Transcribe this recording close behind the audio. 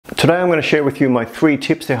Today I'm going to share with you my 3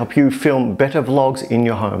 tips to help you film better vlogs in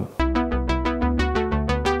your home.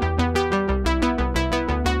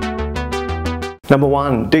 Number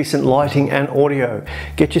 1, decent lighting and audio.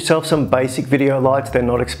 Get yourself some basic video lights, they're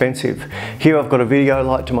not expensive. Here I've got a video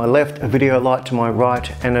light to my left, a video light to my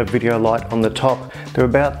right, and a video light on the top. They're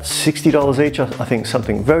about $60 each, I think,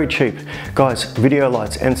 something very cheap. Guys, video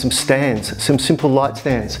lights and some stands, some simple light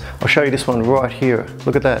stands. I'll show you this one right here.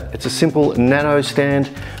 Look at that. It's a simple nano stand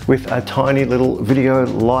with a tiny little video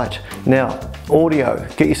light. Now, audio,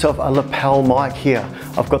 get yourself a lapel mic here.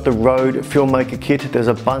 I've got the Rode Filmmaker kit. There's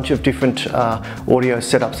a bunch of different audio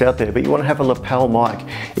setups out there, but you want to have a lapel mic.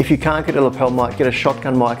 If you can't get a lapel mic, get a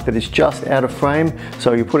shotgun mic that is just out of frame.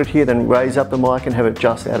 So you put it here, then raise up the mic and have it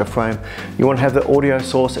just out of frame. You want to have the audio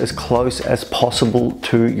source as close as possible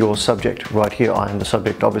to your subject. Right here, I am the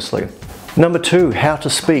subject, obviously. Number 2, how to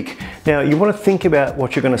speak. Now you want to think about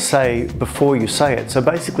what you're going to say before you say it. So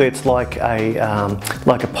basically it's like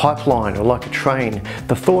a pipeline or like a train.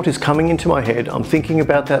 The thought is coming into my head, I'm thinking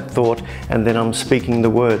about that thought, and then I'm speaking the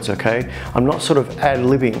words, okay? I'm not sort of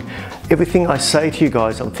ad-libbing. Everything I say to you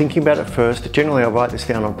guys, I'm thinking about it first. Generally I'll write this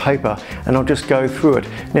down on paper and I'll just go through it.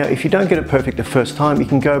 Now if you don't get it perfect the first time, you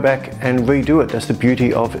can go back and redo it. That's the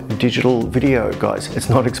beauty of digital video, guys. It's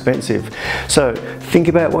not expensive. So think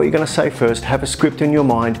about what you're going to say first, have a script in your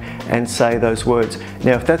mind and say those words.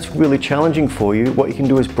 Now if that's really challenging for you, what you can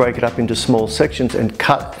do is break it up into small sections and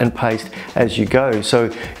cut and paste as you go.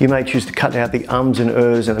 So you may choose to cut out the ums and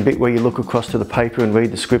ers and a bit where you look across to the paper and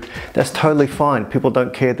read the script. That's totally fine. People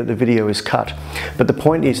don't care that the video is cut. But the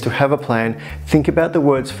point is to have a plan, think about the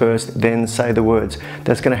words first, then say the words.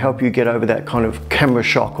 That's going to help you get over that kind of camera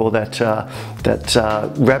shock or that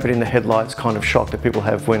rabbit in the headlights kind of shock that people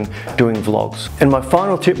have when doing vlogs. And my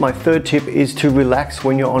final tip, my 3rd tip, is to relax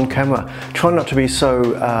when you're on camera. Try not to be so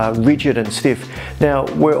rigid and stiff. Now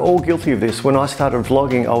we're all guilty of this. When I started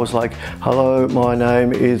vlogging, I was like, hello, my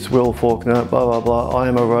name is Will Faulkner, blah blah blah, I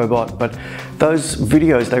am a robot. But those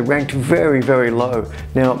videos, they ranked very, very low.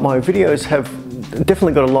 Now my videos have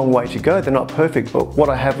definitely got a long way to go. They're not perfect, but what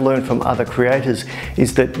I have learned from other creators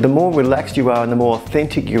is that the more relaxed you are and the more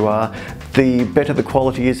authentic you are, the better the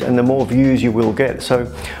quality is and the more views you will get. So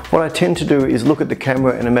what I tend to do is look at the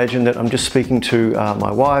camera and imagine that I'm just speaking to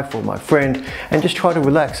my wife or my friend, and just try to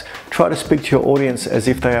relax. Try to speak to your audience as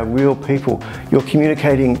if they are real people. You're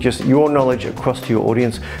communicating just your knowledge across to your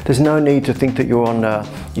audience. There's no need to think that you're on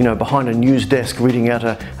behind a news desk reading out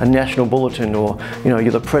a national bulletin, or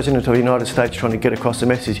you're the President of the United States trying to get across a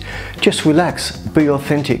message. Just relax, be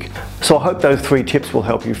authentic. So I hope those 3 tips will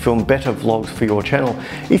help you film better vlogs for your channel.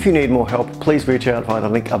 If you need more help, please reach out via the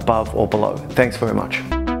link above or below. Thanks very much.